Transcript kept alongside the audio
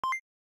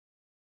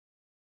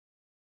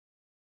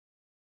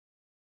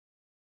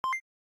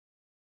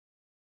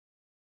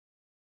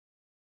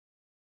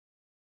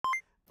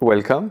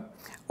welcome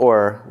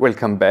or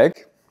welcome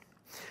back.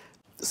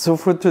 So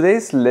for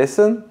today's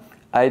lesson,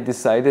 I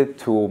decided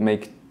to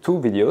make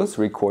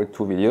record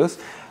two videos.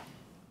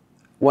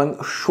 One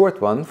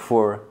short one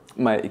for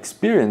my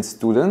experienced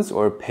students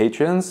or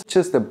patrons,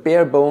 just a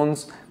bare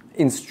bones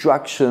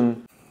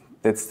instruction.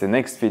 That's the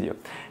next video.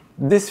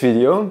 In this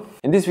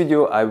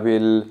video I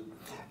will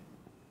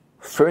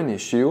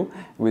furnish you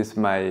with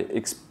my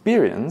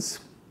experience,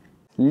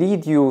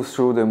 lead you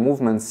through the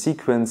movement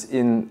sequence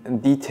in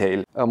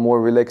detail, a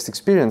more relaxed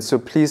experience. So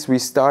please, we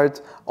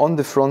start on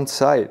the front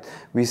side.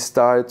 We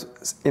start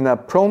in a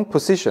prone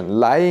position,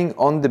 lying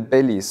on the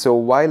belly. So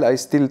while I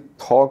still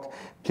talk,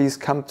 please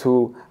come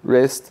to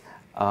rest,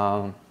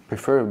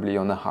 preferably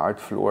on a hard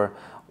floor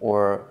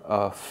or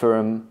a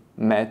firm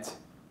mat.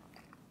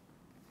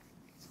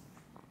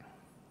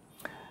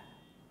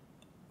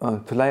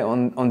 To lie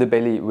on the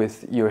belly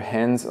with your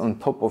hands on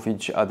top of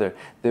each other.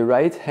 The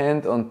right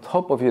hand on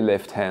top of your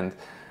left hand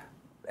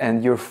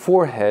and your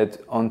forehead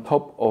on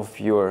top of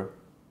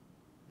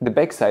the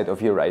back side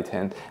of your right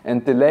hand,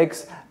 and the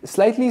legs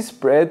slightly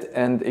spread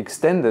and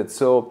extended.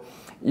 So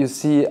you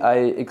see, I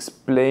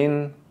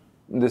explain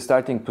the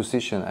starting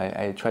position.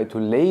 I try to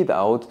lay it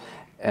out,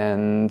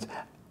 and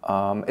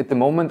at the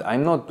moment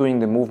I'm not doing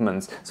the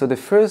movements. So the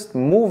first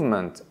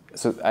movement,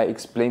 so I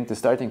explained the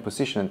starting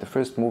position, and the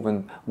first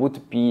movement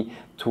would be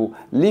to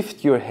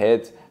lift your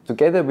head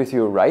together with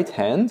your right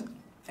hand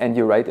and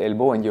your right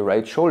elbow and your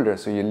right shoulder.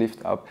 So you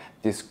lift up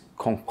this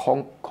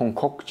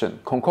concoction,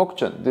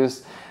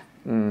 this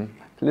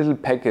little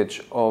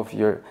package of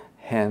your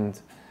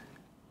hand.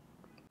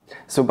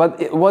 So,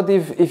 but what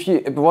if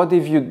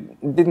you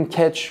didn't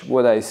catch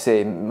what I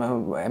say?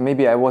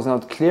 Maybe I was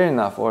not clear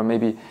enough, or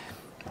maybe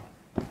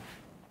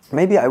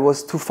I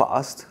was too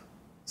fast.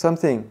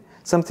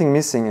 Something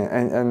missing,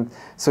 and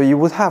so you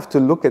would have to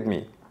look at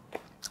me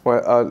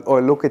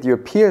or look at your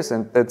peers,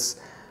 and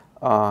that's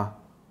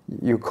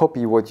you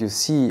copy what you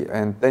see,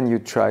 and then you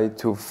try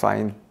to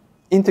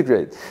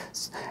integrate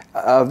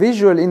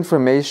visual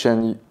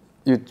information.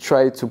 You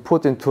try to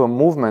put into a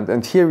movement,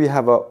 and here we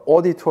have a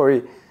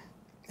auditory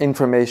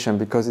information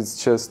because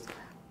it's just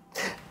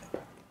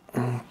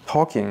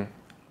talking,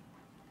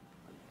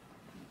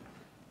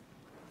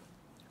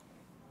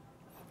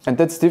 and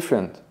that's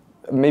different.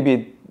 Maybe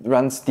it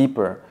runs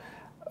deeper,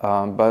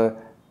 but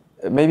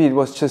maybe it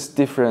was just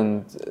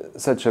different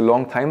such a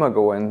long time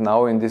ago, and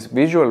now in this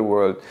visual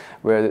world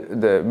where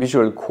the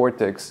visual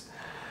cortex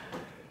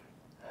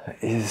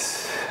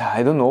is,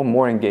 I don't know,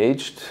 more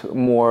engaged,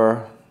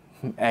 more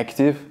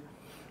active,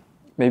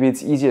 maybe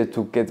it's easier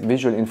to get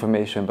visual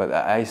information, but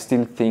I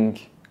still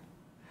think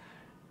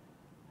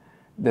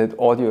that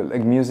audio,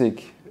 like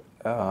music,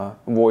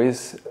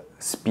 voice,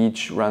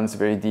 speech runs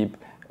very deep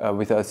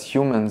with us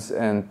humans,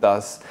 and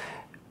thus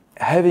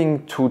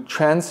having to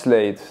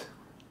translate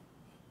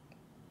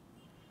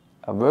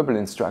verbal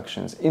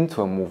instructions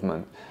into a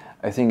movement,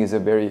 I think, is a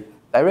very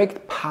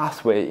direct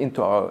pathway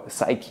into our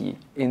psyche,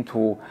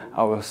 into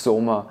our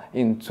soma,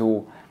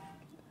 into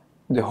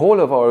the whole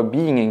of our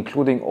being,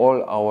 including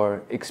all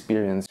our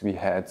experience we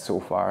had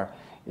so far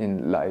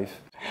in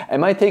life.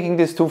 Am I taking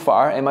this too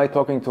far? Am I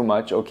talking too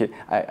much? Okay,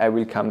 I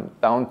will come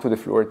down to the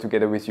floor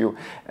together with you,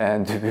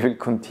 and we will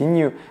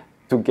continue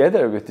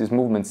together with this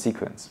movement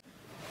sequence.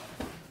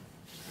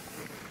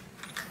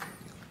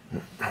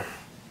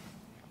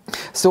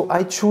 So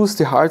I choose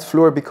the hard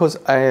floor because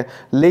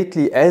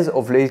as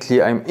of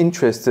lately, I'm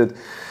interested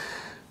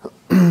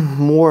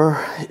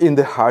more in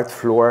the hard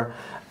floor.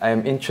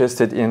 I'm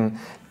interested in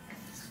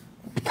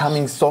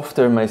becoming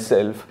softer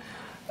myself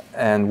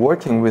and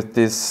working with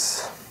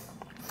this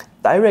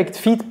direct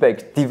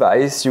feedback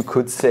device, you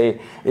could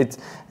say.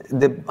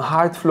 The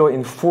hard floor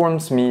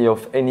informs me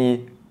of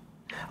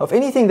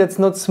anything that's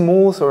not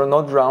smooth or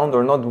not round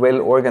or not well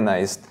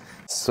organized.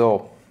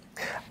 So,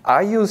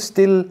 are you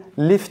still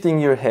lifting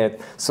your head?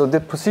 So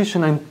the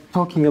position I'm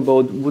talking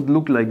about would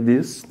look like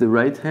this: the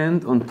right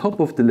hand on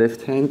top of the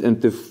left hand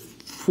and the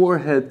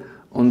forehead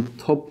on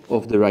top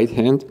of the right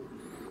hand.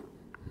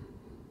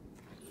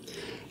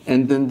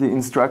 And then the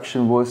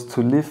instruction was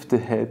to lift the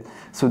head.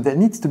 So there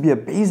needs to be a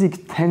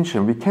basic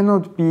tension. We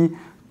cannot be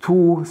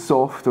too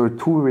soft or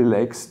too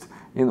relaxed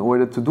in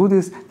order to do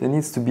this. There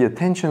needs to be a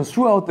tension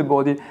throughout the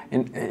body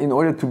in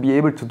order to be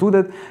able to do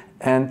that.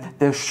 And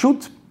there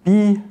should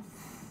be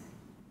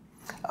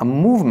a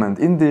movement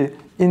in the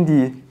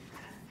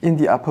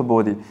upper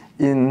body,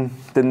 in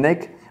the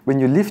neck. When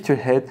you lift your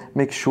head,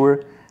 make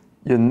sure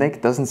your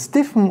neck doesn't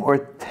stiffen or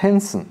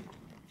tension,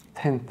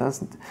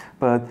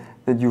 but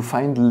that you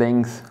find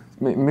length.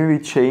 Maybe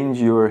change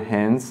your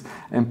hands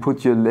and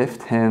put your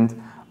left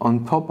hand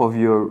on top of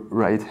your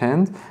right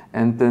hand,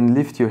 and then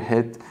lift your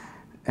head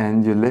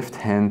and your left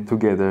hand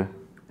together,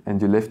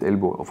 and your left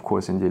elbow, of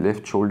course, and your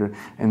left shoulder,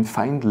 and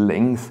find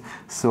length.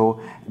 So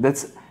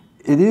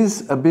it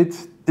is a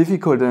bit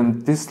difficult,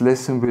 and this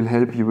lesson will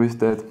help you with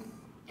that.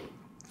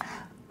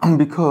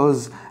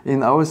 Because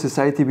in our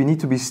society we need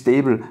to be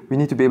stable, we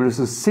need to be able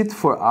to sit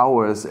for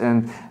hours,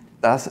 and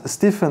does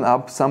stiffen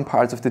up some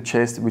parts of the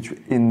chest, which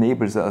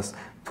enables us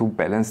to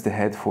balance the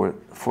head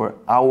for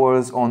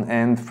hours on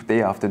end,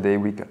 day after day,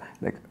 week,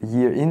 like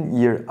year in,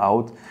 year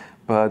out.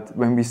 But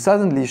when we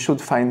suddenly should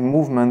find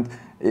movement,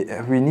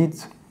 we need,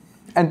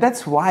 and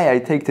that's why I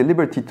take the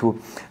liberty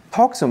to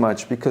talk so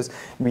much, because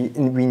we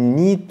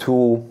need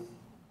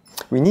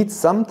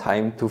some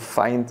time to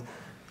find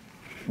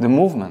the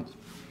movement.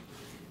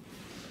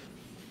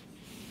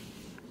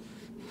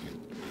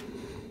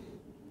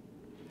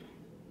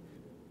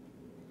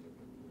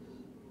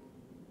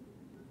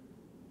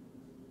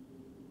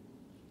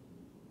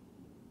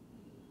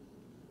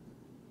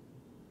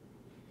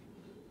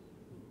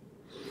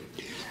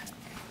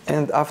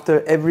 And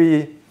after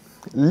every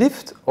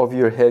lift of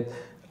your head,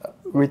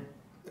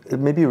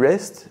 maybe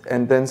rest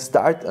and then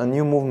start a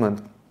new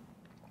movement.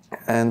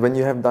 And when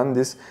you have done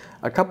this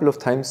a couple of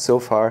times so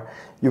far,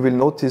 you will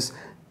notice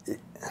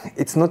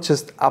it's not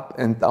just up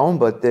and down,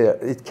 but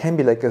it can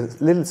be like a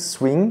little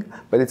swing,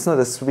 but it's not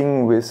a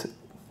swing with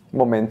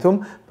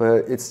momentum,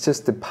 but it's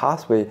just the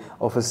pathway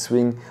of a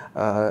swing,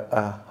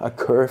 a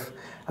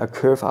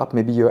curve up.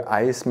 Maybe your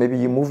eyes, maybe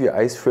you move your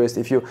eyes first.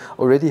 If you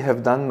already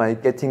have done my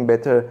Getting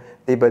Better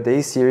Day by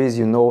Day series,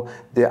 you know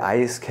the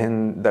eyes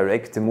can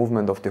direct the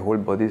movement of the whole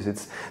body.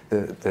 It's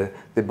the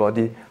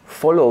body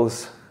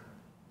follows.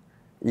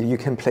 You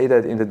can play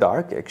that in the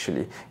dark,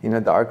 actually, in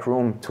a dark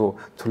room, to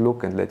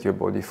look and let your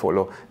body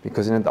follow.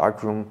 Because in a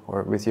dark room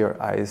or with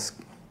your eyes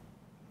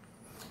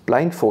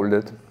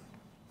blindfolded,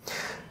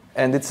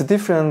 and it's a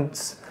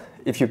difference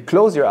if you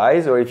close your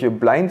eyes or if you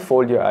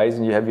blindfold your eyes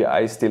and you have your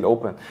eyes still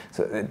open.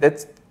 So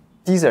there's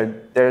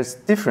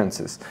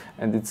differences,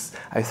 and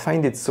I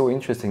find it so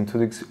interesting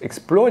to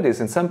explore this.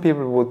 And some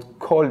people would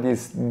call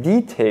these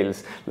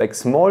details, like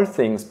small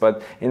things,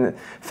 but in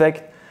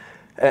fact,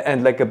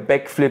 and like a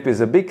backflip is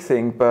a big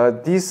thing,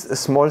 but these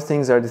small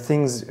things are the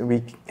things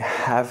we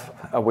have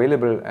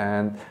available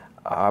and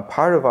are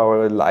part of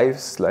our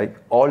lives, like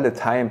all the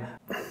time.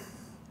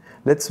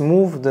 Let's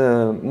move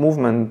the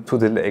movement to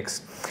the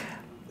legs.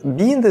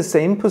 Be in the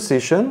same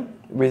position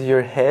with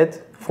your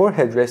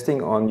forehead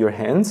resting on your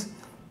hands.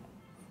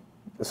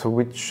 So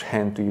which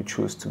hand do you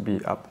choose to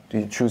be up? Do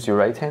you choose your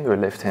right hand or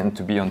left hand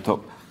to be on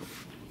top?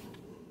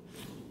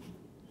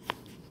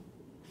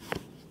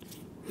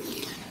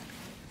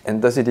 And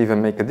does it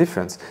even make a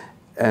difference?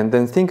 And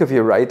then think of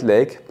your right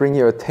leg, bring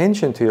your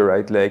attention to your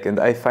right leg. And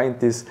I find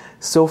this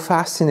so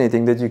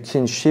fascinating that you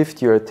can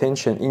shift your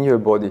attention in your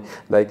body.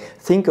 Like,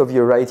 think of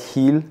your right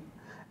heel,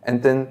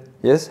 and then,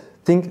 yes,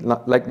 think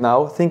like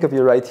now, think of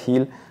your right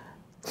heel,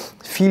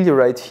 feel your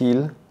right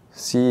heel,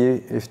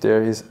 see if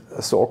there is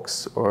a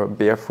socks or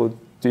barefoot.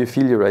 Do you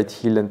feel your right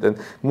heel? And then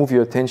move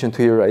your attention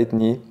to your right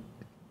knee,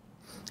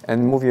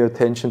 and move your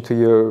attention to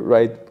your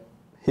right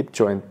hip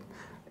joint,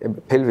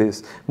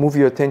 pelvis. Move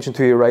your attention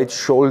to your right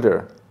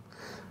shoulder.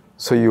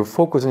 So you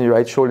focus on your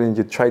right shoulder and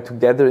you try to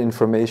gather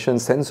information,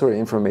 sensory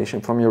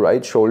information from your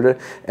right shoulder,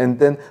 and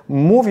then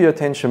move your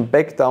attention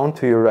back down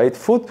to your right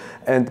foot.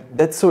 And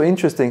that's so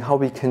interesting how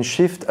we can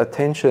shift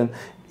attention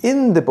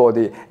in the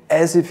body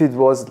as if it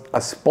was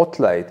a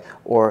spotlight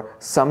or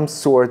some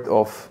sort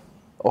of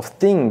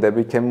thing that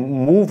we can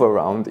move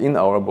around in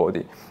our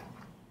body.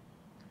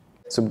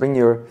 So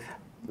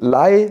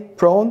lie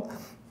prone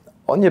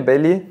on your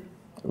belly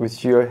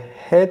with your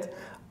head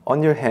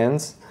on your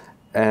hands,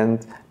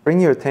 and bring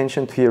your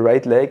attention to your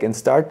right leg and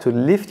start to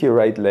lift your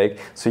right leg.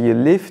 So you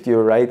lift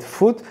your right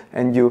foot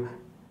and you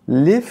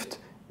lift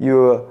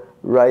your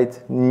right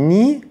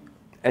knee,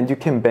 and you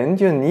can bend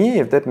your knee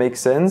if that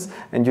makes sense,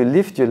 and you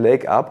lift your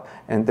leg up,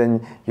 and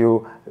then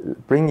you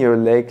bring your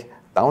leg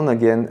down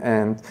again,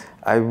 and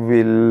I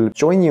will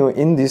join you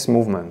in this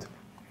movement.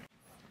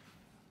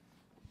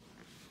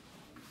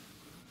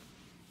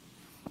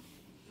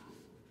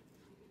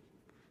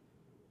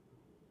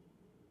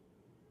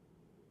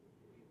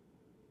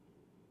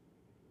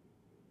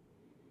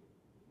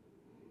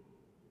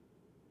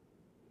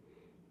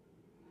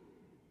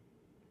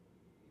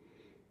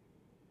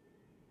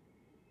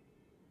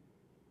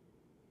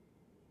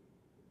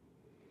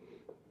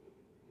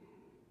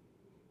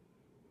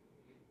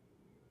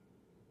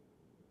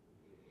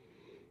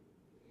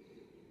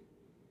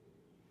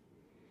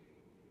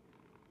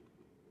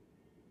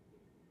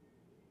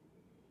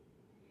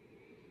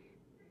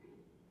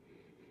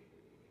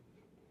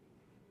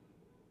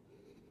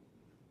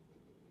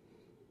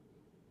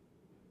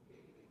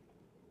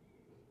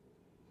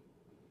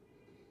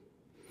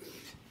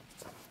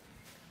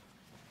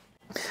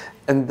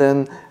 And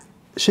then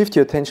shift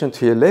your attention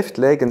to your left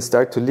leg and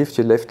start to lift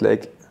your left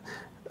leg.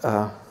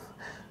 So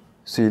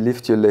you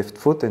lift your left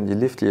foot and you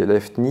lift your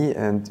left knee,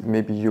 and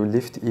maybe you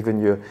lift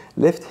even your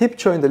left hip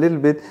joint a little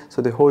bit,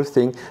 so the whole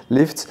thing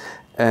lifts.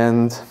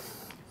 And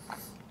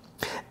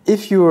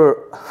if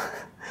you're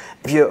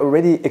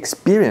already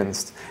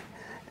experienced,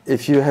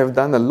 if you have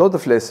done a lot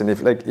of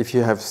lessons, if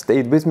you have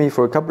stayed with me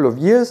for a couple of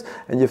years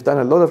and you've done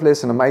a lot of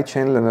lessons on my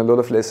channel and a lot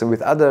of lessons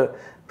with other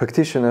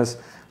practitioners,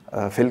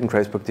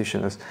 Feldenkrais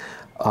practitioners.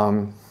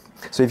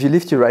 So if you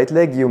lift your right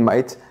leg, you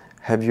might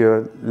have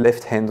your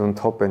left hand on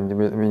top, and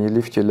when you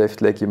lift your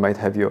left leg, you might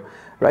have your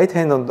right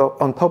hand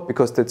on top,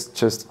 because that's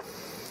just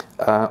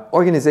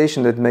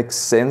organization that makes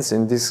sense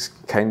in this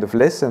kind of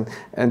lesson.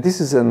 And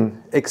this is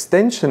an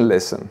extension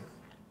lesson.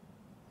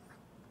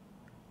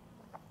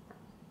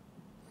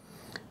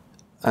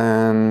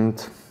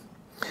 And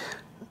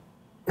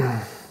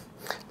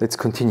let's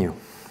continue.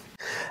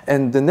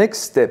 And the next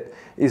step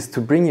is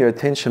to bring your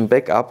attention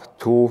back up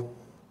to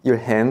your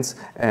hands,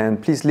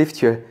 and please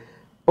lift your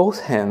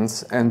both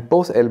hands and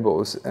both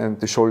elbows and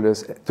the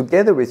shoulders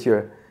together with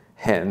your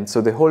hands.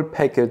 So the whole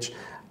package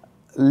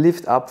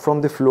lift up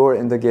from the floor,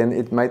 and again,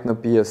 it might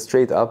not be a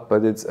straight up,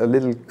 but it's a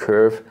little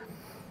curve.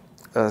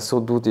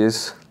 So do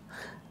this,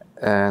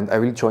 and I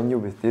will join you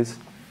with this.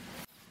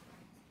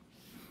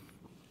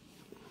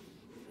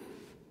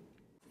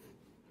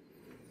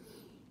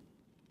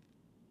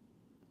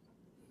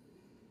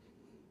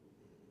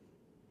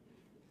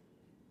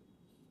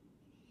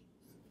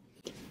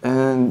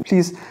 And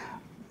please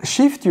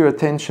shift your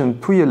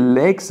attention to your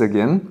legs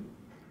again.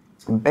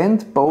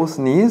 Bend both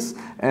knees,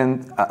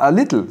 and a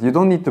little. You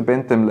don't need to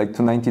bend them like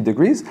to 90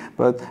 degrees,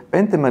 but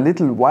bend them a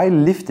little while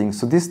lifting.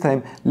 So this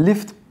time,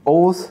 lift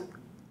both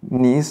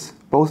knees,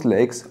 both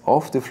legs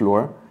off the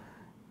floor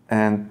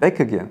and back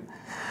again.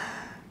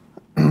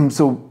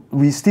 So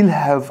we still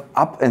have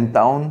up and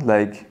down,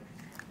 like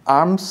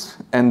arms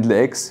and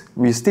legs.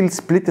 We still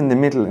split in the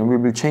middle, and we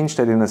will change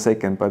that in a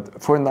second.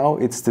 But for now,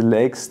 it's the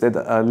legs that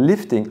are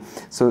lifting.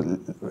 So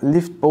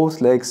lift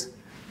both legs.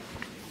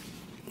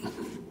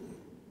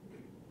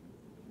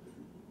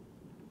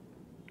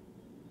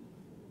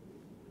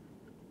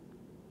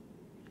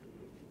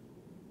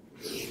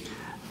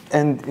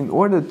 And in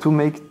order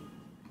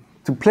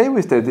to play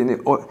with that,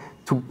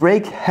 to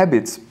break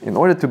habits, in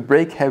order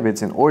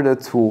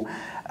to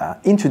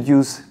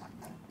introduce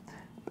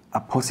a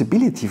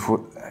possibility for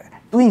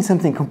doing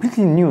something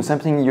completely new,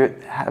 something you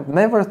have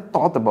never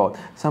thought about,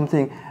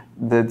 something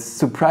that's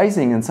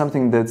surprising, and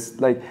something that's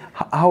like,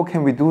 how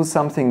can we do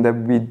something that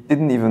we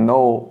didn't even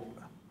know?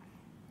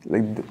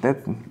 Like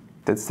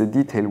that's the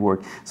detail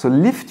work. So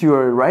lift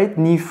your right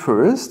knee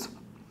first,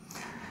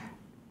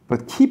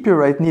 but keep your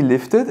right knee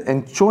lifted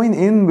and join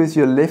in with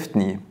your left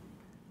knee.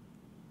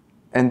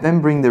 And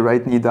then bring the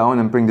right knee down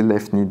and bring the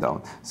left knee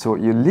down. So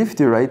you lift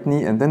your right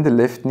knee and then the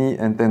left knee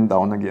and then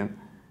down again.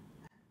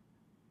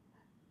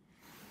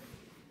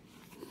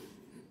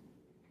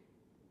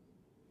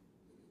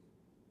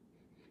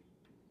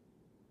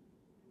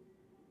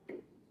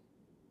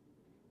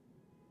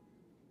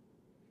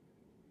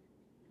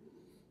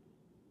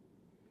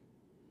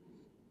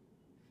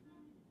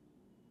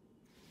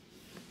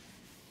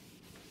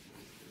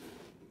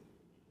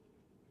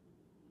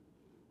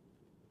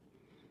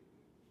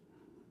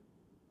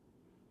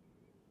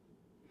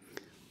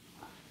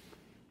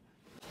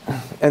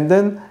 And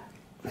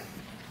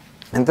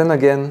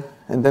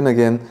then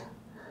again,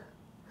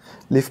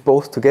 lift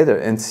both together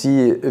and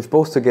see if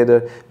both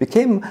together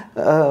became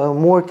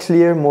more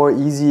clear, more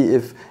easy,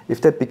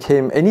 if that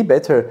became any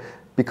better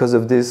because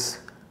of this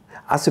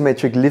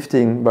asymmetric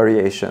lifting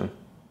variation.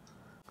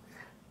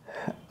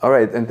 All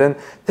right, and then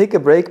take a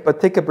break, but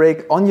take a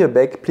break on your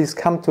back. Please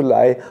come to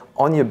lie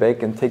on your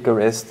back and take a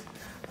rest.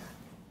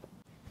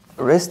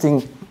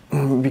 Resting,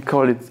 we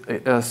call it,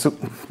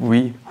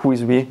 who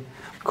is we,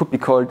 could be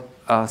called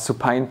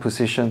supine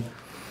position.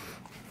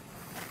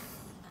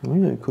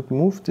 Maybe I could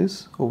move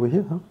this over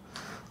here,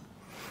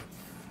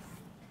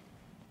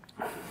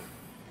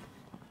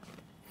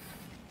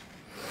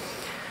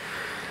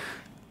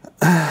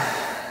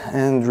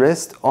 and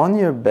rest on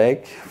your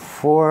back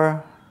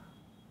for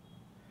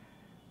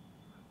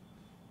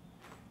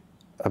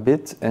a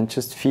bit and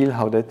just feel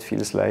how that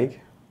feels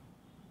like.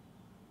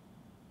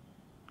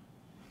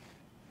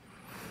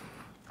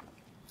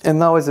 And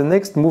now as the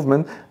next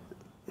movement,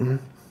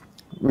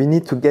 we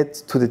need to get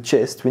to the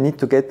chest. We need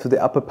to get to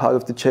the upper part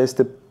of the chest,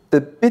 the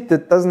bit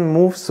that doesn't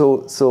move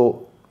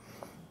so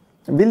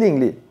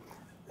willingly.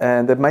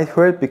 And that might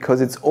hurt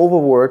because it's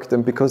overworked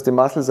and because the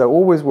muscles are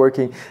always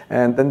working,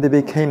 and then they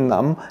became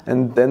numb,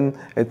 and then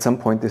at some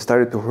point they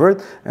started to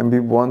hurt, and we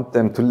want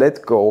them to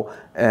let go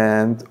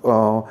and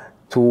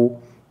to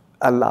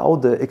allow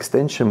the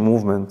extension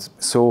movement.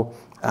 So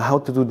how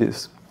to do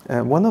this?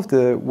 One of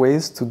the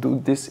ways to do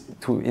this,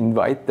 to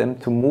invite them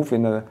to move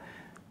in a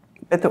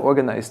better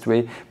organized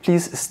way,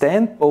 please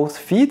stand both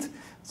feet.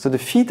 So the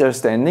feet are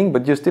standing,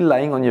 but you're still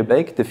lying on your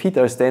back. The feet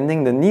are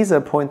standing, the knees are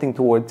pointing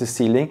toward the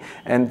ceiling,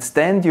 and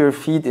stand your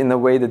feet in a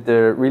way that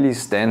they're really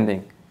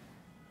standing.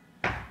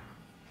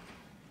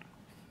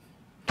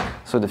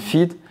 So the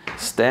feet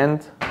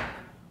stand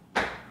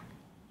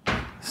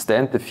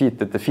the feet,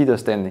 that the feet are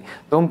standing.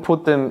 Don't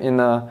put them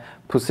in a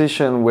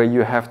position where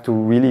you have to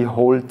really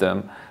hold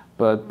them,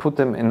 but put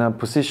them in a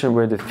position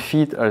where the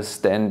feet are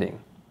standing.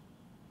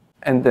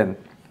 And then,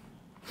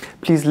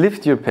 please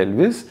lift your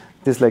pelvis.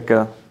 This is like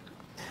a,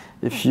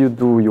 if you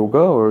do yoga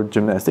or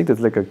gymnastics,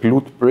 it's like a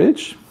glute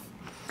bridge.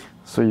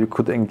 So you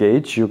could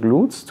engage your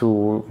glutes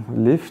to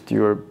lift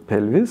your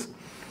pelvis.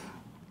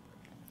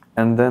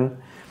 And then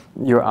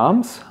your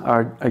arms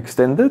are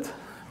extended,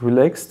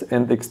 relaxed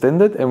and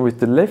extended, and with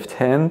the left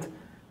hand,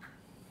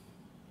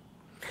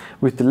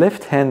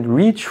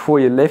 reach for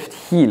your left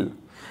heel.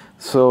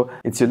 So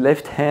it's your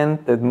left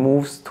hand that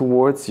moves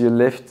towards your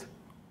left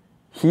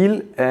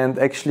heel, and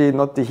actually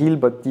not the heel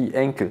but the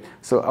ankle.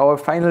 So our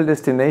final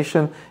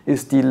destination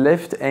is the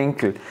left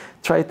ankle.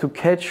 Try to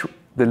catch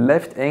the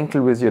left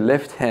ankle with your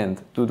left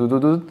hand.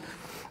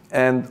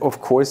 And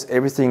of course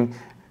everything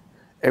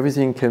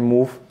can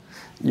move.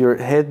 Your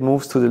head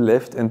moves to the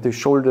left and the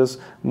shoulders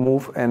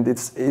move, and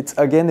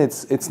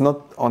it's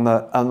not on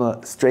a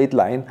straight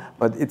line,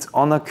 but it's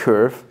on a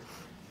curve.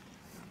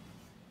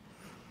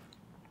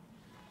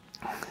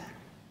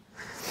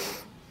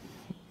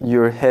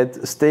 Your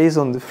head stays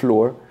on the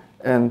floor,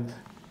 and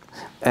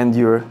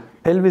your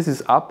pelvis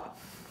is up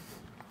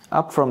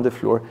from the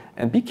floor,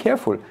 and be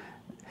careful.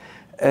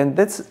 And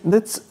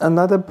that's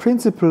another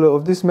principle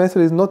of this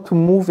method, is not to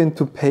move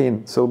into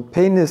pain. So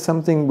pain is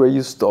something where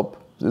you stop.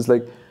 It's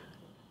like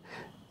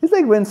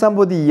when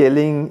somebody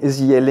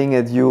is yelling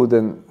at you,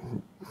 then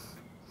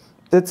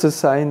that's a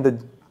sign that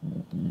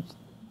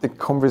the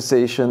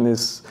conversation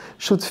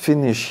should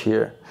finish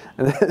here.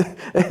 And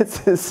it's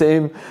the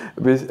same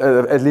with,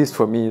 at least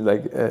for me,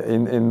 like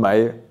in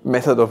my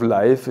method of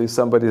life, if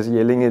somebody is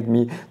yelling at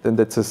me, then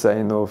that's a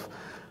sign of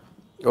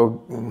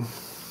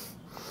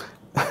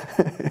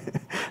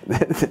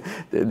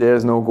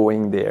there's no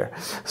going there.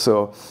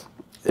 So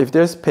if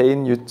there's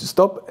pain, you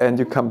stop and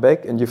you come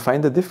back and you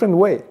find a different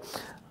way.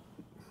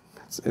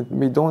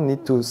 We don't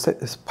need to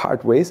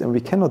part ways, and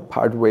we cannot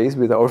part ways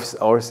with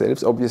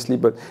ourselves, obviously,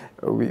 but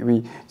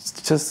we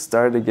just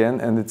start again,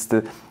 and it's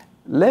the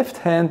left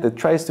hand that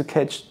tries to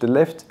catch the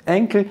left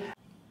ankle.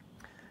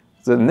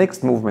 The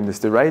next movement is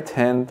the right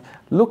hand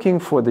looking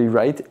for the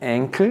right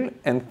ankle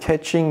and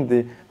catching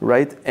the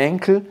right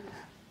ankle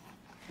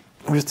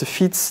with the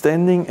feet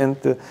standing and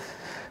the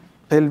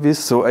pelvis.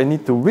 So I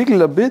need to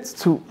wiggle a bit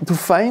to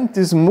find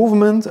this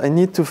movement. I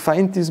need to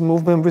find this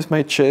movement with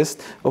my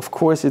chest. Of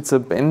course, it's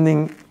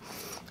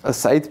a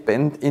side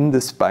bend in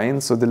the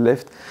spine. So the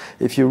left,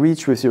 if you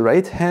reach with your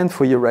right hand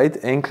for your right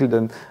ankle,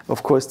 then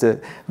of course the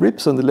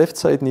ribs on the left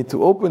side need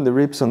to open, the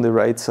ribs on the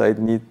right side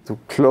need to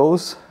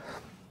close.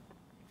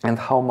 And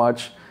how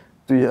much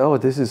do you, oh,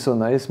 this is so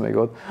nice, my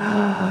God.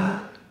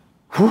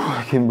 Whew,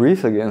 I can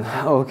breathe again,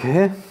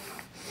 okay.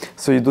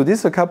 So you do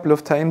this a couple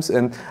of times,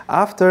 and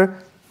after,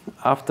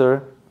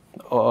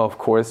 of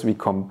course, we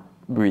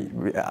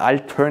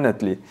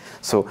alternately.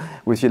 So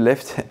with your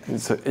left hand,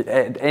 so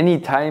at any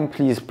time,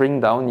 please bring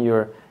down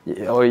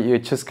or you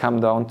just come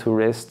down to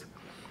rest.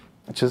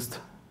 Just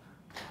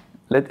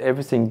let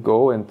everything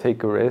go and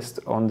take a rest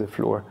on the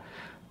floor.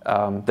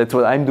 That's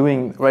what I'm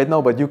doing right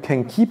now, but you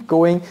can keep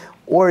going,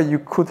 or you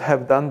could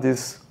have done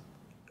this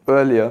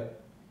earlier.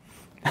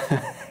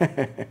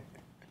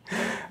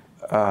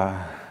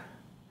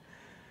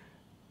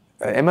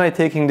 Am I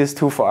taking this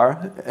too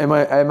far? Am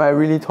I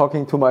really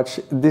talking too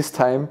much this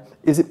time?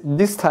 Is it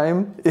this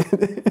time?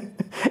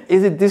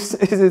 Is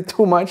it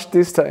too much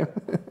this time?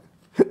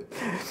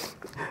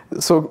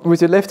 So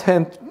with your left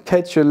hand,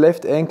 catch your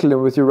left ankle,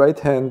 and with your right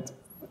hand,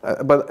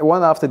 but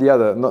one after the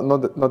other,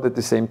 not at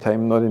the same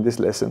time, not in this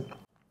lesson.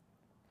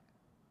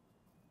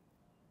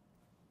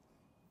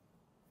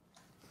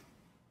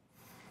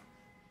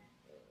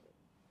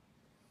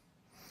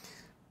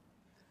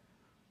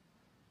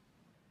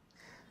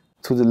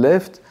 To the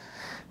left,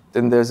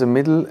 then there's a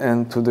middle,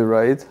 and to the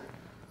right.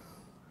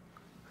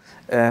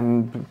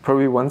 And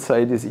probably one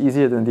side is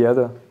easier than the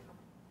other.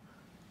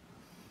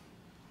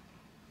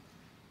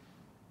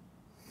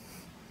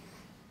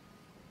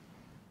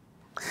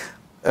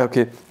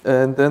 Okay,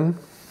 and then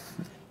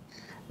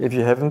if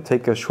you haven't,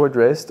 take a short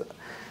rest,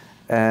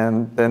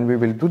 and then we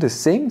will do the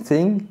same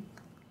thing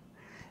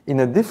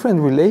in a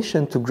different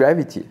relation to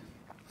gravity.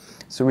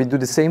 So we do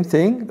the same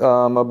thing.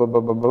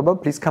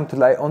 Please come to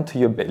lie onto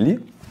your belly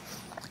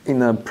in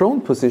a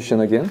prone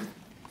position again.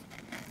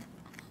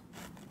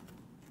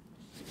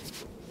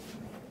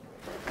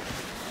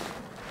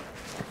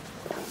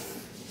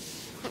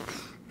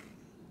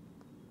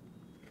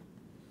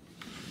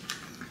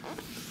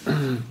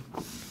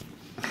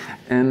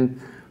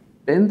 And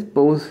bend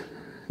both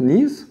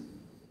knees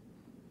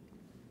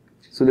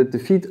so that the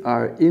feet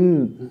are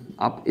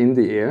up in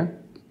the air.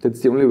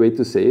 That's the only way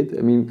to say it.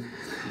 I mean,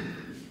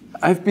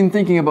 I've been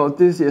thinking about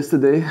this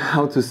yesterday,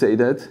 how to say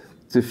that.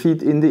 The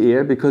feet in the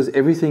air, because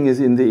everything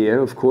is in the air,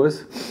 of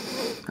course.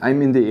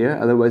 I'm in the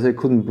air, otherwise I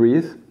couldn't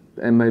breathe.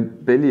 And my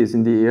belly is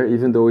in the air,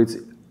 even though it's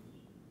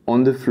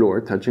on the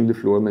floor, touching the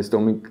floor. My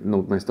stomach,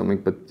 not my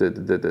stomach, but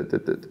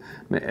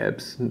my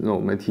abs,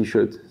 no, my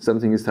t-shirt,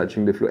 something is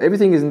touching the floor.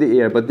 Everything is in the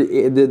air, but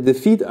the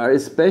feet are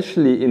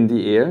especially in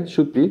the air,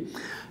 should be.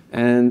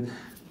 And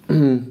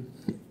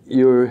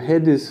your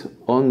head is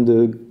on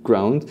the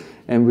ground,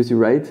 and with your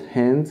right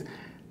hand,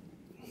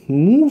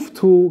 move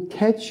to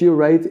catch your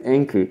right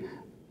ankle.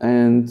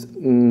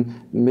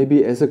 And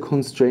maybe as a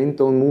constraint,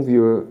 don't move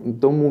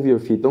your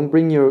feet. Don't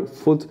bring your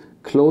foot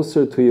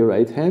closer to your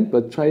right hand,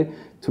 but try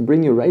to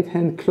bring your right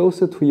hand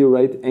closer to your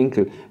right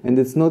ankle. And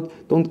it's not,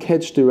 don't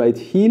catch the right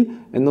heel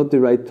and not the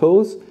right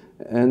toes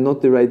and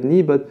not the right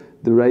knee, but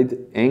the right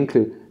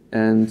ankle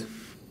and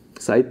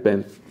side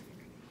bend.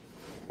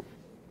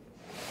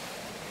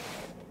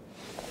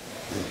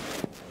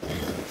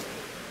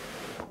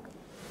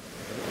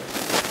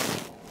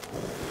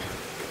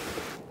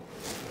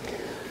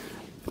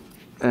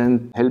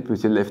 And help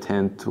with your left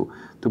hand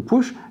to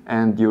push,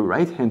 and your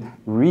right hand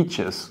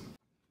reaches.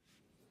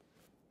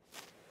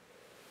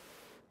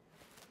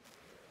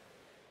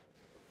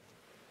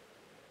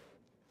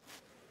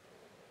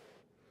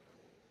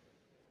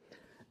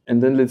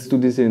 And then let's do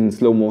this in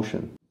slow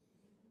motion.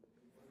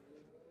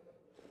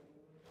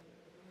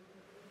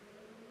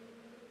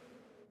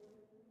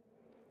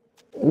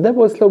 That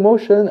was slow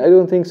motion? I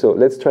don't think so.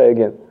 Let's try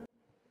again.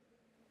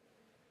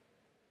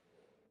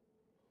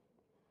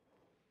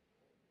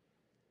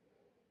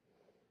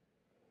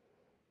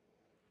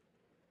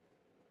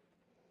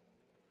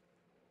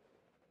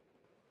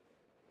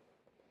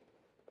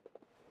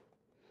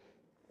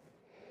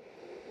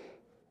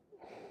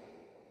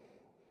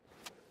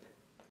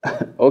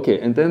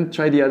 Okay, and then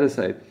try the other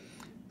side.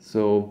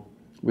 So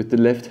with the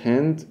left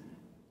hand,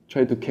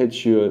 try to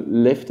catch your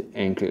left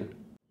ankle.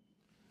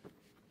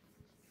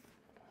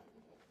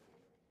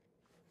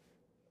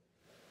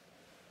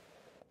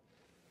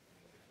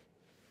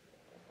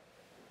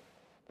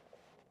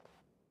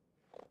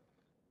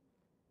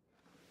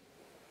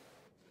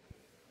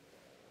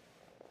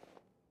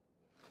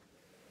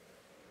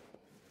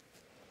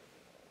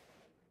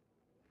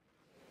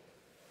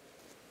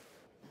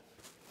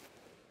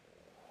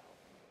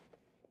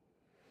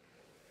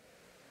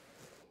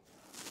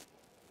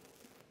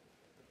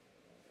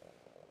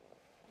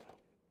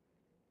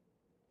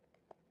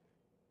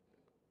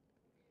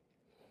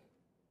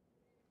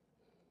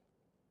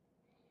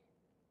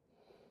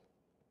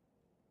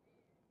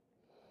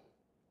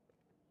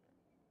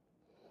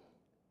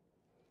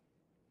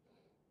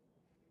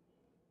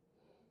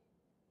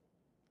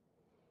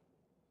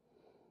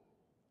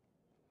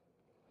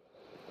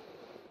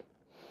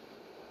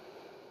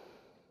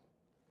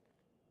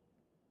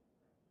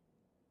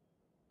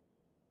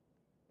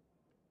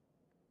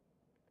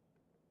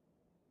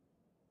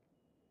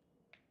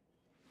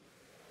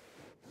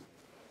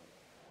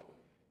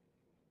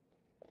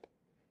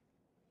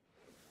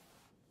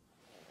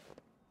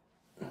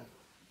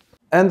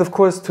 And of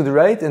course, to the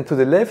right and to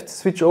the left,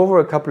 switch over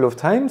a couple of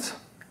times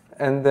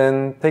and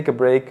then take a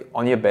break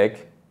on your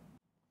back.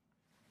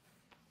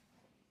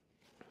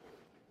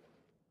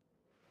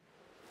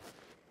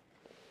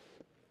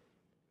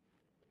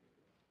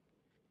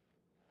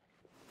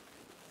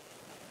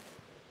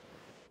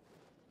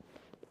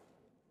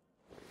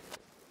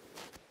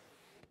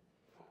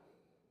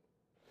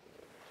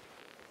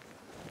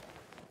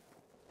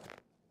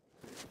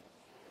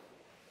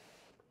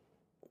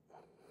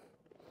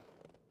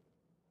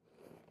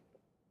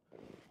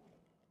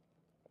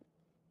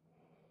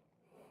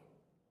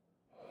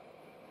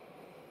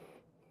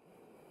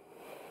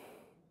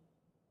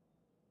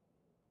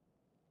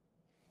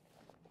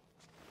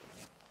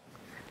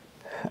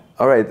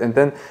 All right, and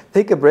then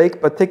take a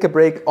break, but take a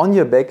break on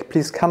your back.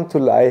 Please come to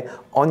lie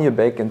on your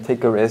back and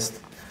take a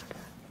rest.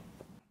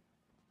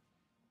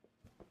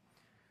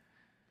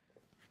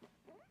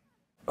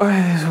 Oh,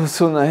 this was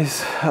so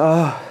nice.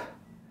 I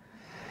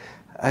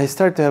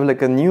start to have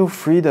like a new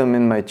freedom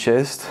in my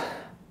chest.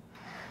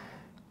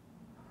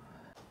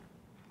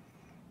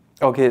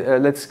 Okay,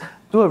 let's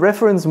do a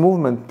reference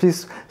movement.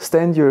 Please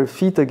stand your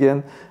feet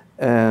again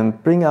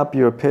and bring up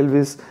your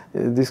pelvis,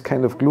 this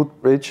kind of glute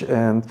bridge,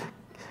 and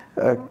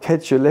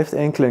catch your left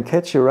ankle and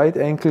catch your right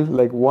ankle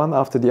like one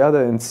after the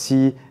other and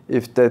see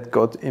if that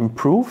got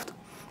improved.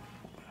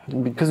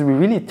 Because we're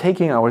really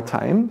taking our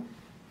time,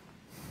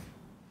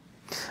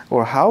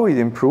 or how it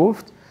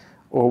improved,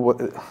 or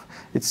what.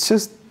 It's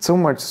just so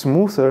much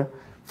smoother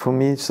for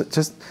me. It's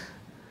just,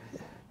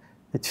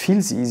 it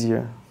feels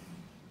easier.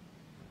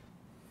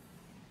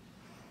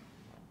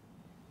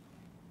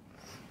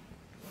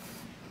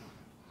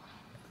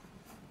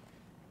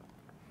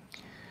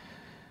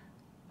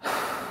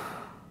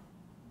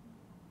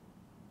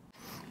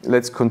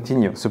 Let's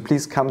continue. So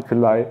please come to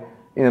lie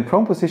in a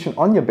prone position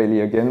on your belly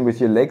again with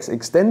your legs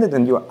extended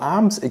and your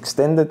arms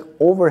extended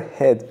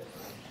overhead.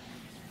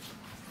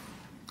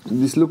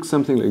 This looks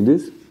something like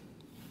this.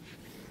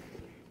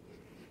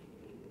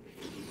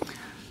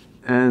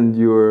 And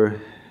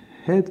your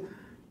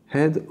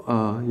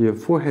your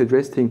forehead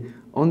resting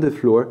on the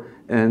floor,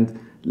 and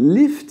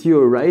lift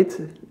your right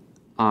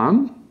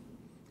arm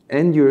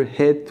and your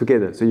head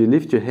together. So you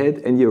lift your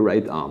head and your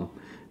right arm.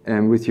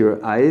 And with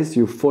your eyes,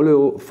 you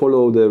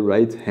follow the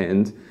right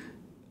hand,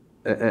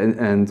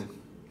 and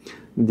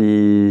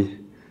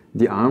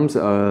the arms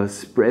are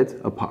spread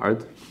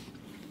apart.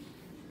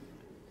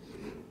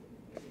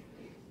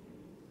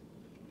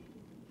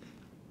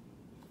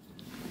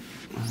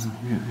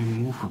 Yeah, I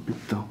move a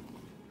bit down,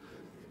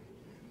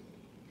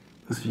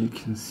 so you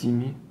can see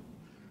me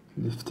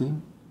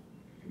lifting.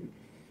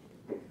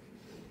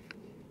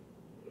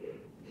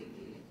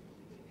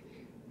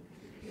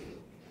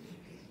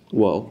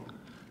 Wow.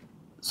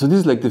 So this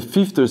is like the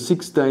 5th or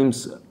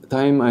 6th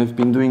time I've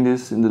been doing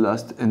this in the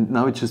last, and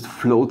now it just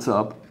floats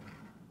up.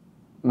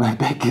 My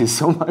back is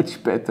so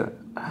much better.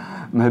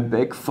 My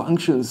back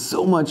functions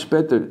so much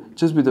better.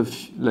 Just with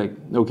like,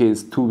 okay,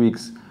 it's 2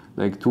 weeks,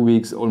 like 2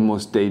 weeks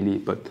almost daily,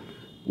 but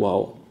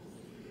wow.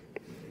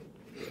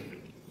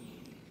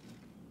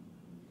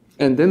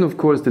 And then of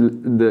course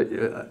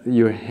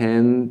your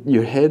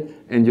head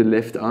and your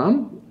left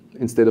arm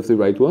instead of the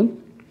right one.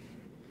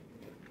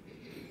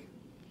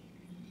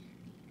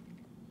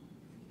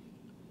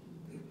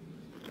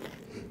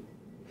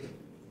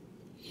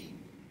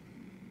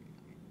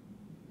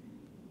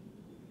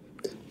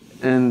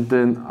 And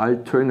then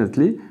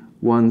alternately,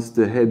 once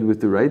the head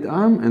with the right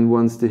arm and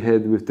once the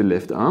head with the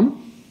left arm.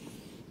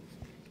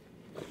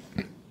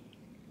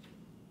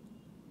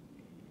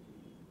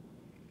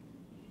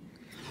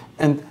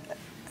 And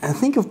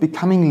think of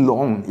becoming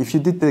long. If you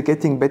did the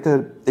Getting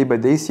Better Day by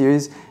Day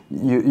series,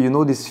 you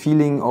know this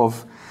feeling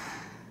of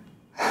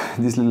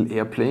this little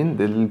airplane,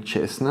 the little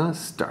Cessna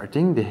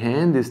starting, the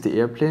hand is the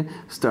airplane,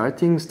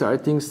 starting,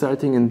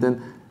 and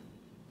then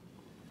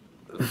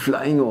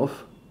flying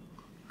off.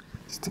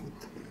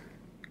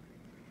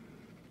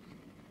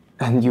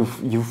 And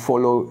you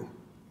follow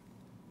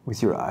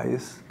with your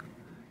eyes,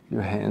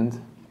 your hand,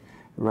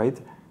 right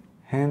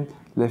hand,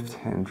 left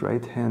hand,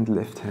 right hand,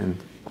 left hand.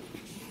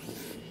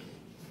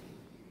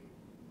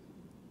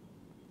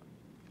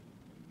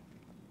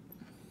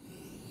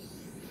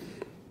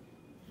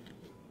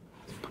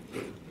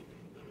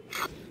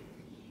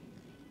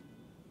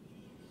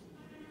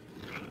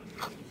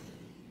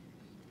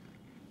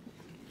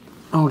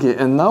 Okay,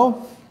 and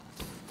now,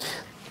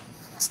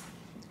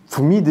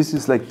 for me, this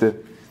is like the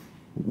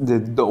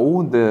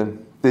dough,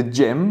 the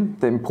gem,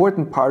 the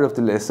important part of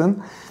the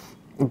lesson.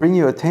 Bring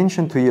your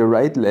attention to your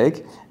right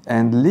leg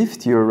and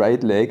lift your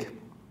right leg.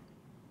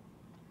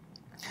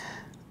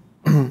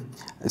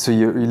 So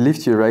you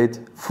lift your right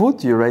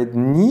foot, your right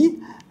knee,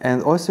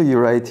 and also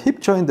your right hip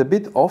joint a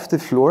bit off the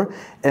floor,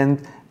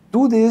 and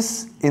do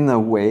this in a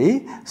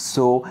way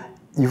so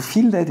you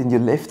feel that in your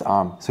left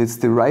arm. So it's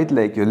the right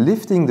leg. You're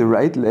lifting the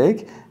right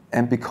leg,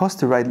 and because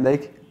the right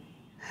leg,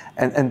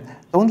 and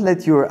don't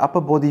let your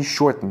upper body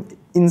shorten.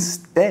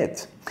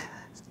 Instead,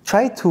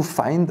 try to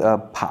find a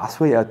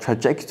pathway, a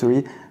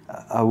trajectory,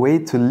 a way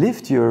to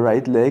lift your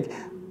right leg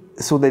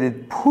so that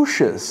it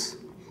pushes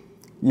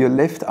your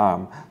left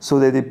arm, so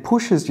that it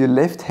pushes your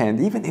left hand,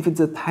 even if it's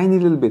a tiny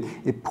little bit,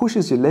 it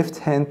pushes your left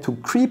hand to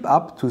creep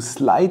up, to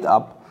slide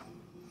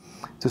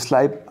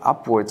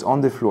upwards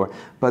on the floor.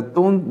 But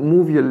don't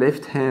move your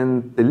left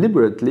hand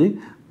deliberately,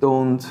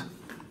 don't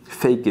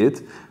fake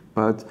it,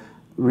 but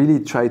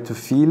really try to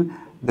feel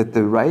that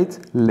the right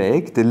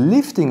leg, the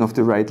lifting of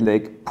the right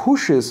leg,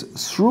 pushes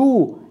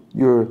through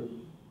your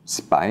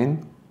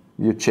spine,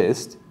 your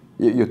chest,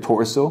 your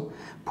torso,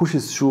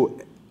 pushes through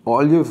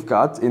all you've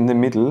got in the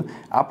middle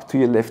up to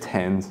your left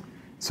hand.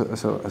 So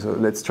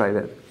let's try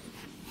that.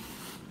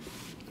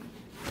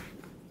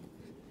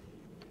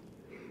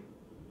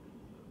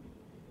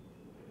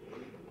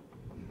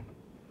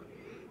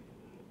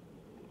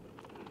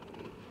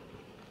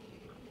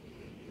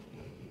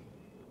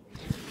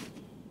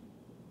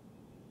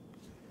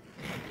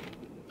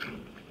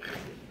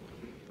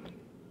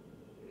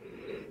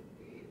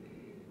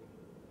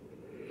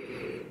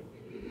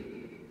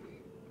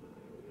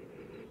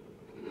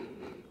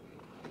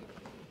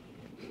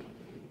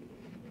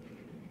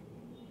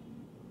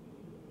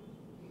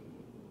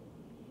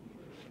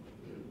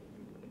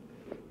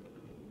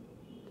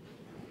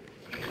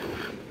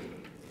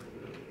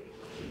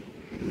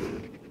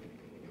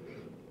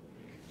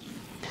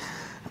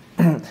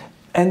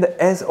 And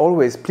as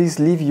always, please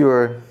leave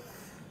your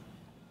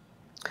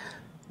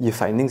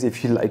findings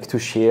if you like to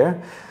share.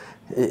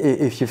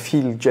 If you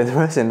feel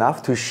generous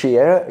enough to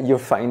share your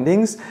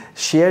findings,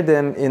 share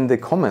them in the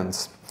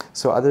comments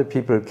so other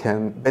people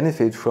can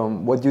benefit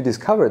from what you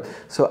discovered.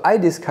 So I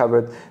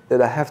discovered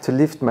that I have to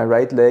lift my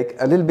right leg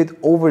a little bit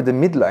over the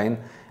midline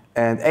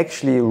and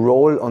actually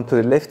roll onto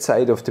the left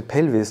side of the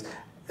pelvis.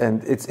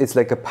 And it's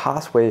like a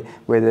pathway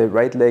where the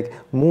right leg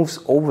moves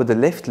over the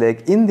left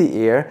leg in the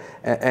air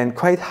and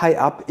quite high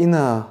up in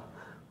a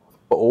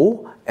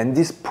bow, and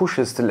this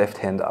pushes the left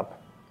hand up.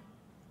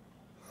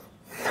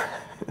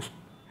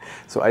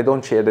 So I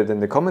don't share that in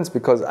the comments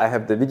because I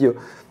have the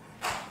video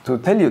to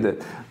tell you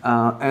that.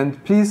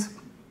 And please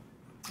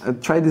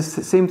try the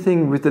same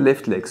thing with the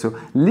left leg. So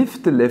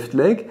lift the left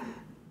leg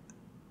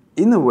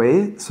in a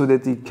way so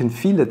that you can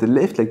feel that the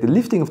left leg, the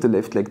lifting of the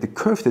left leg, the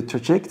curve, the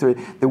trajectory,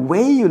 the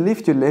way you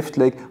lift your left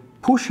leg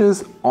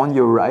pushes on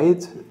your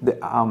right, the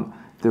arm,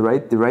 the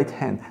right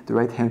hand. The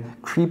right hand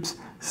creeps,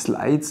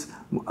 slides,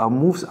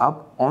 moves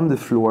up on the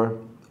floor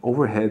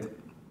overhead.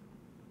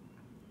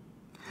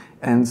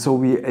 And so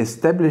we're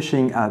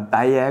establishing a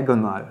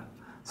diagonal.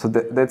 So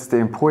that's the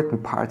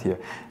important part here.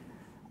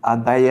 A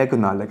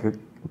diagonal, like a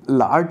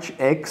large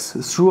X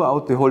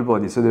throughout the whole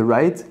body. So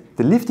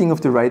the lifting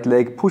of the right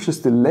leg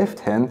pushes the left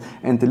hand,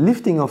 and the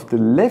lifting of the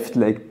left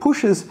leg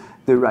pushes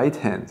the right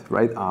hand,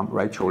 right arm,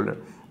 right shoulder.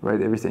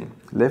 Right, everything.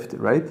 Left,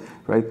 right,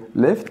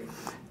 left.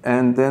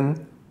 And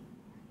then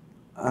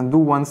do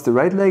once the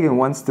right leg and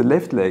once the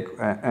left leg,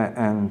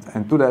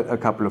 and do that a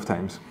couple of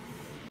times.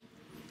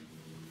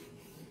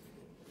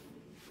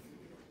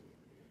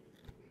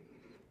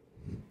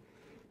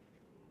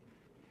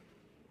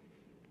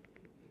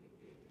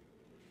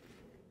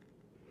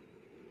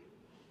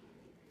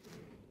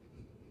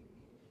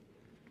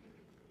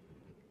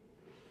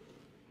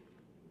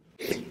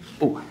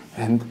 Oh,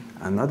 and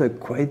another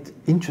quite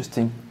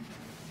interesting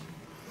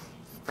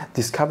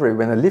discovery.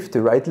 When I lift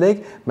the right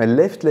leg, my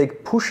left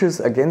leg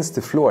pushes against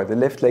the floor. The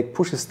left leg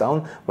pushes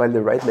down while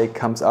the right leg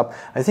comes up.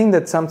 I think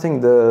that's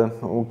something the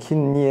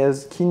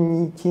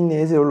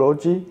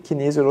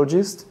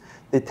kinesiologists,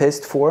 they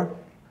test for.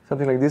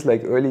 Something like this,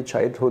 like early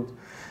childhood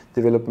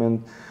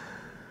development,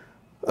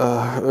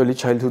 early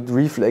childhood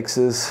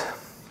reflexes.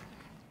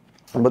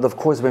 But of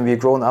course, when we're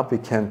grown up,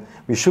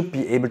 we should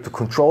be able to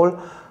control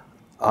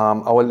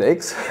our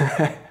legs,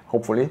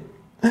 hopefully,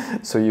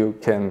 so you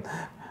can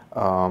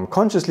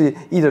consciously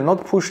either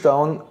not push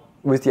down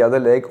with the other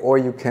leg, or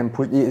you can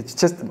push. It's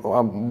just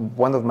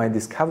one of my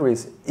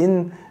discoveries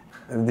in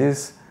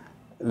this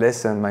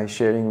lesson, my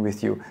sharing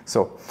with you.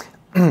 So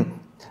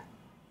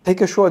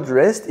take a short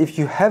rest if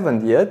you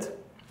haven't yet.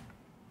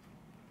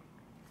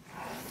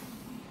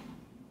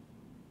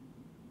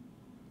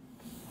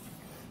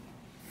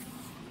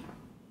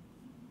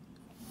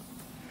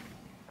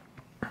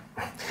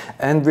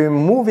 And we're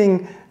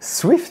moving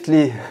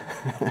swiftly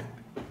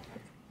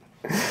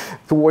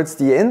towards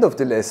the end of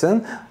the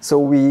lesson. So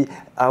we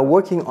are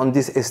working on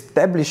this,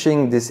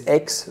 establishing this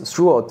X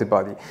throughout the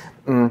body.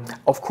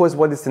 Of course,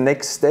 what is the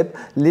next step?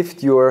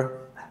 Lift your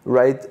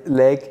right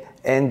leg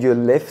and your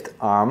left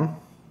arm,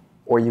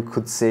 or you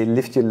could say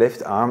lift your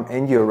left arm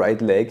and your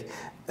right leg.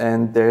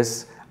 And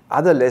there's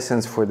other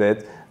lessons for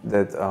that.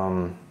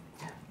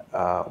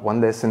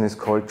 One lesson is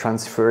called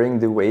transferring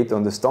the weight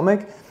on the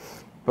stomach.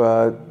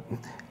 But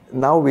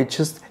now we're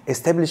just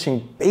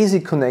establishing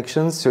basic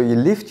connections. So you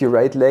lift your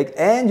right leg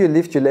and you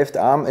lift your left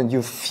arm, and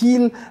you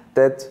feel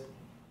that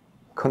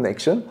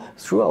connection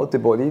throughout the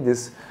body,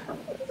 this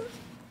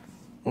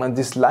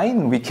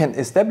line we can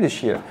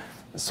establish here.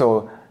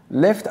 So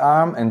left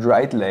arm and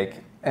right leg,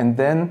 and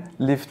then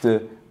lift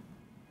the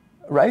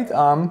right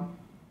arm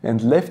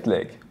and left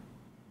leg.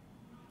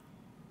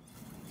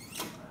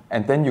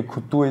 And then you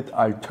could do it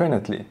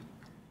alternately,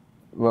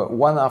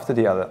 one after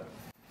the other.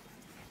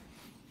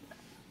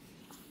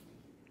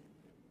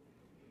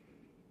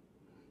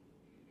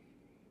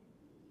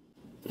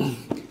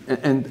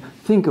 And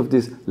think of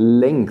this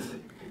length,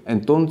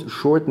 and don't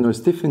shorten or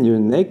stiffen your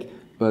neck,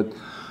 but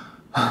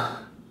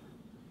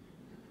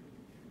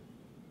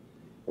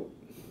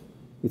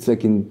it's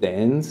like in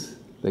dance,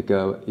 like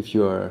if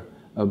you are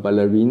a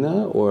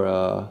ballerina or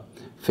a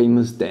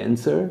famous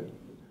dancer,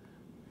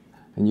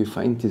 and you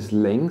find this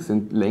length,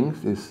 and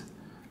length is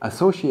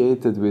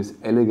associated with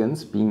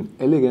elegance, being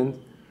elegant.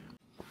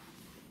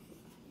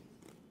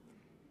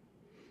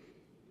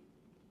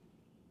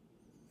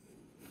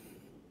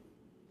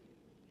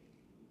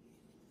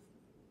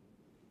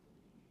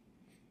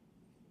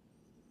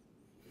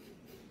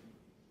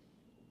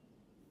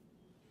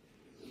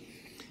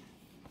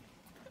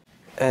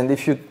 And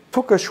if you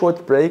took a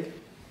short break,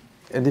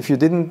 and if you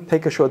didn't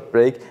take a short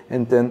break,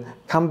 and then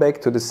come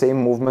back to the same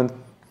movement,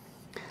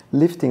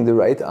 lifting the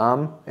right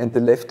arm and the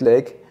left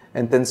leg,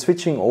 and then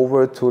switching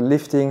over to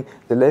lifting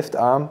the left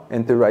arm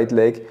and the right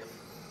leg,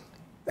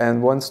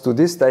 and once do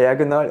this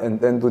diagonal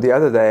and then do the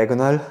other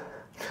diagonal.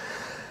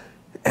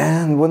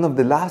 And one of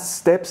the last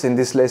steps in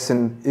this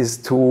lesson is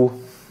to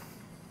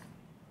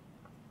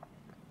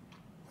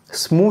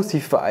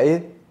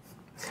smoothify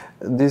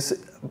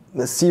this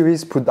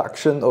series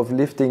production of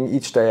lifting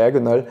each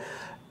diagonal,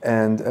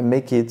 and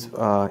make it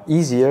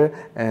easier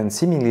and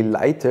seemingly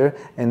lighter,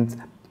 and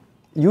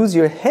use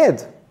your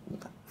head,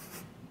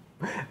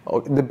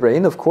 the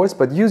brain of course,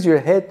 but use your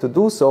head to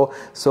do so.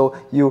 So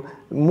you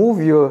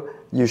move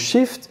you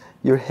shift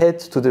your head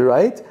to the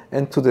right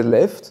and to the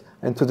left,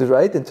 and to the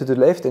right and to the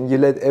left, and you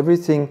let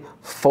everything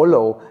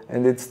follow,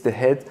 and it's the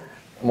head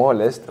more or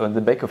less, or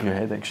the back of your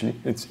head actually,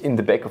 it's in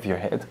the back of your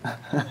head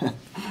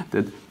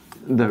that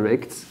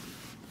directs.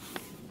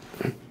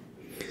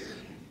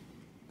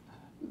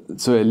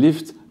 So I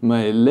lift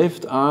my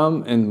left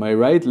arm and my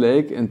right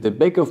leg, and the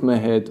back of my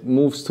head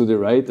moves to the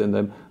right, and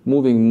I'm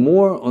moving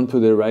more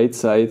onto the right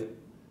side.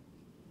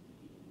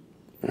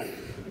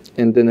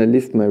 And then I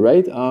lift my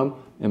right arm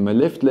and my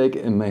left leg,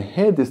 and my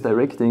head is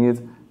directing it.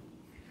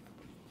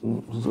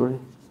 Sorry.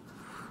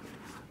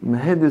 My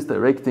head is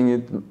directing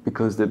it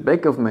because the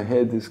back of my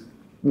head is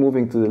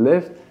moving to the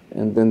left,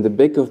 and then the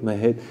back of my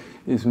head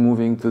is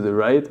moving to the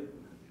right.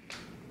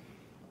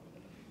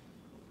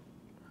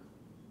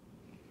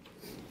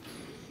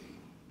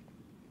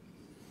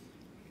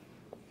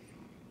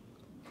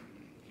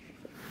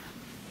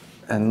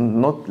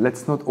 And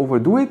let's not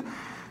overdo it.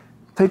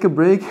 Take a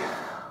break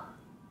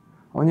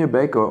on your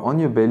back or on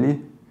your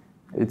belly.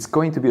 It's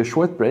going to be a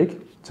short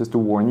break, just to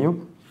warn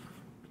you.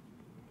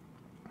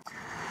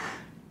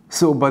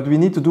 So, but we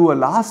need to do a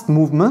last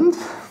movement.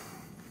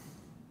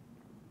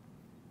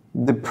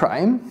 The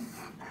prime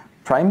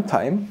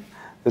time,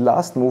 the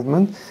last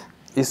movement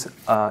is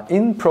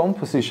in prone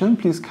position.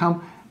 Please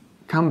come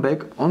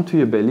back onto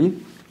your belly.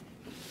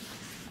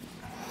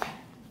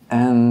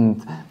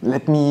 And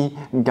let me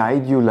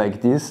guide you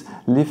like this.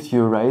 Lift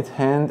your right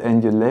hand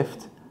and your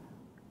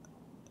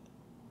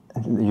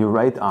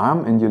right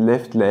arm and your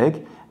left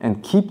leg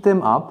and keep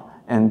them up,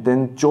 and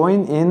then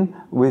join in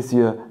with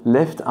your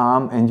left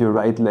arm and your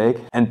right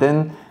leg, and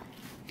then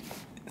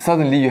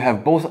suddenly you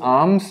have both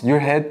arms, your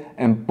head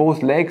and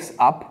both legs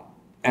up,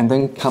 and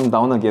then come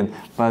down again.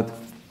 But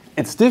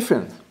it's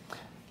different.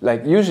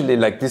 Like usually,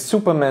 like this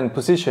Superman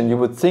position, you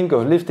would think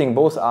of lifting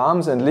both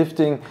arms and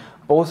lifting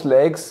both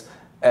legs,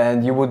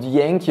 and you would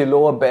yank your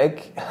lower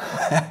back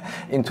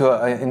into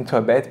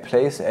a bad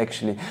place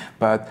actually.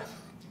 But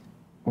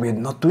we're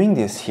not doing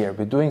this here.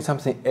 We're doing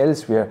something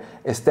else. We're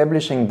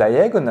establishing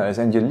diagonals,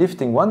 and you're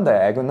lifting one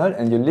diagonal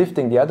and you're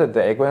lifting the other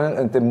diagonal,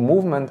 and the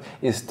movement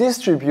is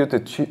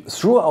distributed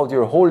throughout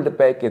your whole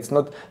back. It's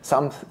not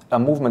a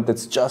movement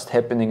that's just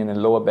happening in the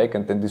lower back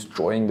and then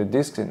destroying the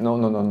discs.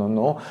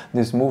 No.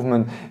 This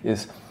movement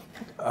is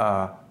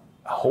a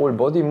whole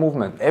body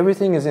movement.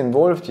 Everything is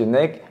involved, your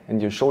neck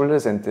and your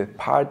shoulders and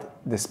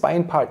the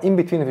spine part in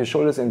between of your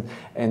shoulders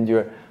and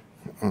your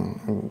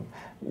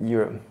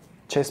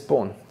chest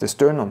bone, the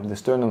sternum. The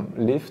sternum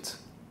lifts,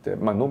 the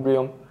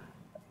manubrium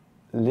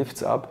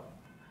lifts up,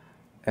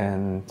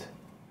 and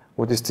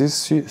what is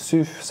this?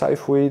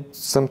 Xiphoid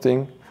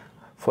something,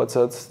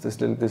 Fortsatz,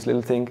 this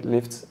little thing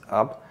lifts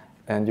up,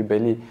 and your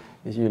belly,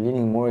 you're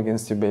leaning more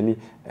against your belly,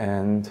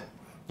 and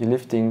you're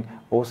lifting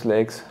both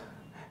legs,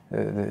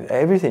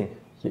 everything.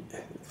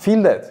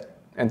 Feel that,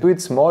 and do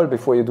it small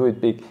before you do it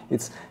big.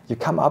 You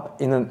come up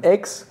in an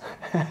X,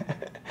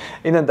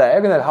 in a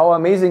diagonal. How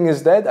amazing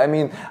is that? I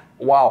mean,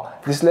 wow,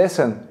 this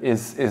lesson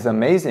is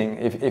amazing.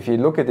 If you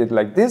look at it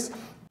like this,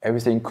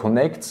 everything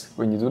connects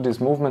when you do this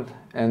movement,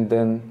 and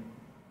then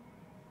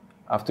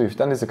after you've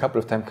done this a couple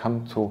of times,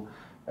 come to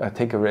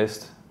take a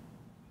rest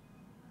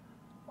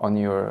on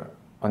your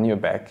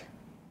back.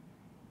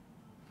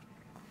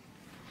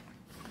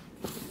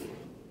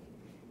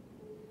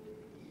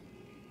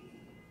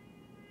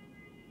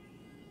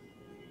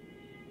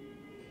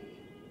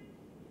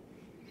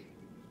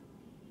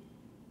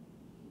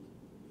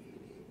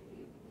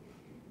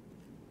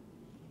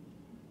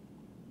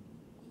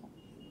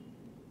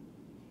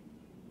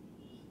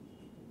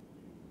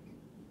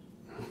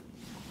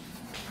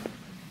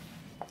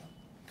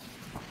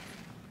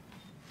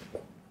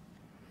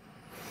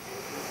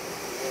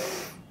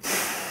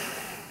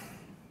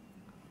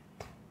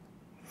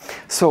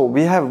 So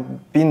we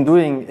have been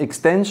doing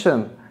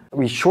extension.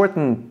 We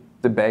shorten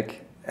the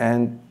back,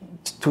 and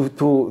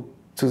to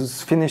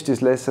finish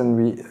this lesson,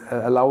 we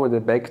allow the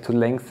back to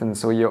lengthen.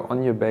 So you're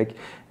on your back,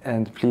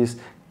 and please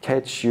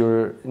catch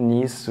your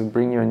knees. So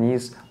bring your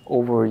knees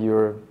over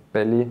your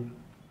belly,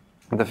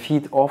 the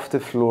feet off the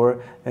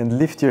floor, and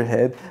lift your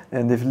head.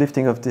 And if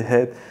lifting of the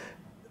head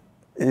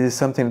is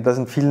something that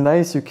doesn't feel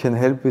nice, you can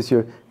help with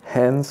your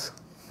hands.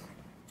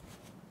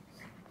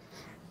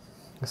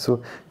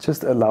 So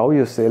just allow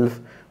yourself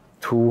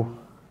to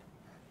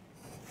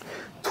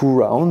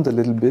round a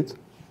little bit.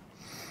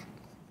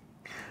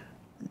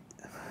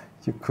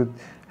 You could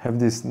have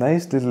these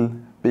nice little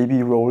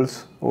baby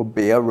rolls or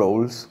bear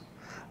rolls,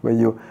 where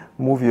you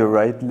move your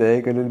right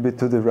leg a little bit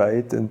to the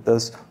right and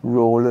thus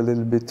roll a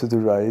little bit to the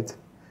right,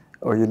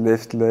 or your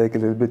left leg a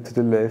little bit to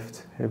the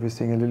left,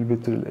 everything a little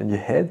bit to the, and your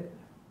head.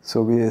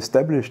 So we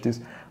established this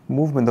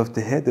movement of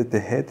the head, that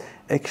the head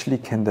actually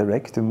can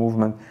direct the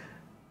movement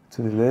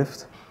to the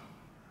left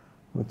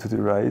or to the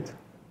right,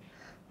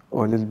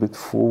 or a little bit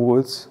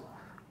forwards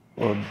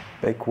or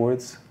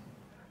backwards.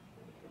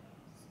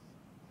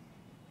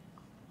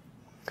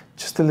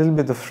 Just a little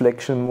bit of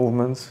flexion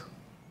movements.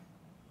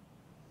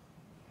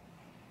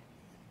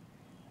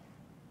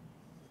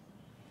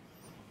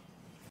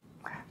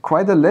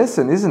 Quite a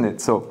lesson, isn't it?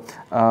 So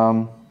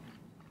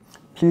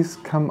please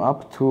come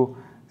up to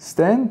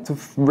stand to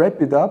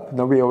wrap it up.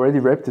 Now we already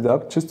wrapped it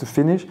up. Just to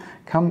finish,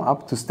 come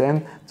up to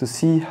stand to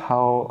see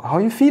how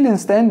you feel in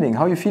standing,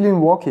 how you feel in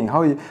walking,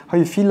 how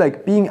you feel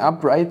like being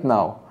upright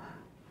now.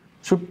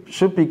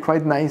 Should be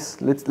quite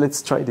nice.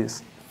 Let's try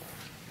this.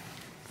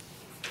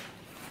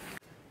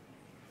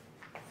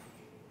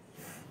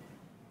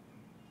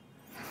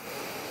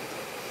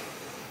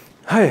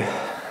 Hi.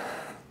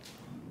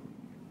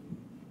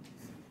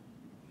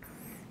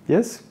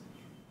 Yes?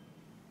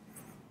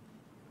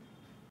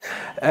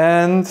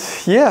 And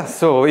yeah,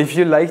 so if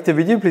you liked the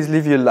video, please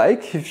leave your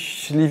like,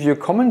 leave your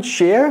comment,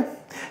 share,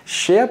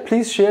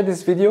 please share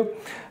this video,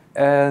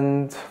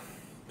 and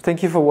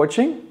thank you for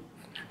watching.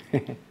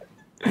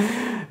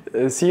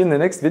 See you in the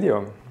next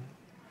video.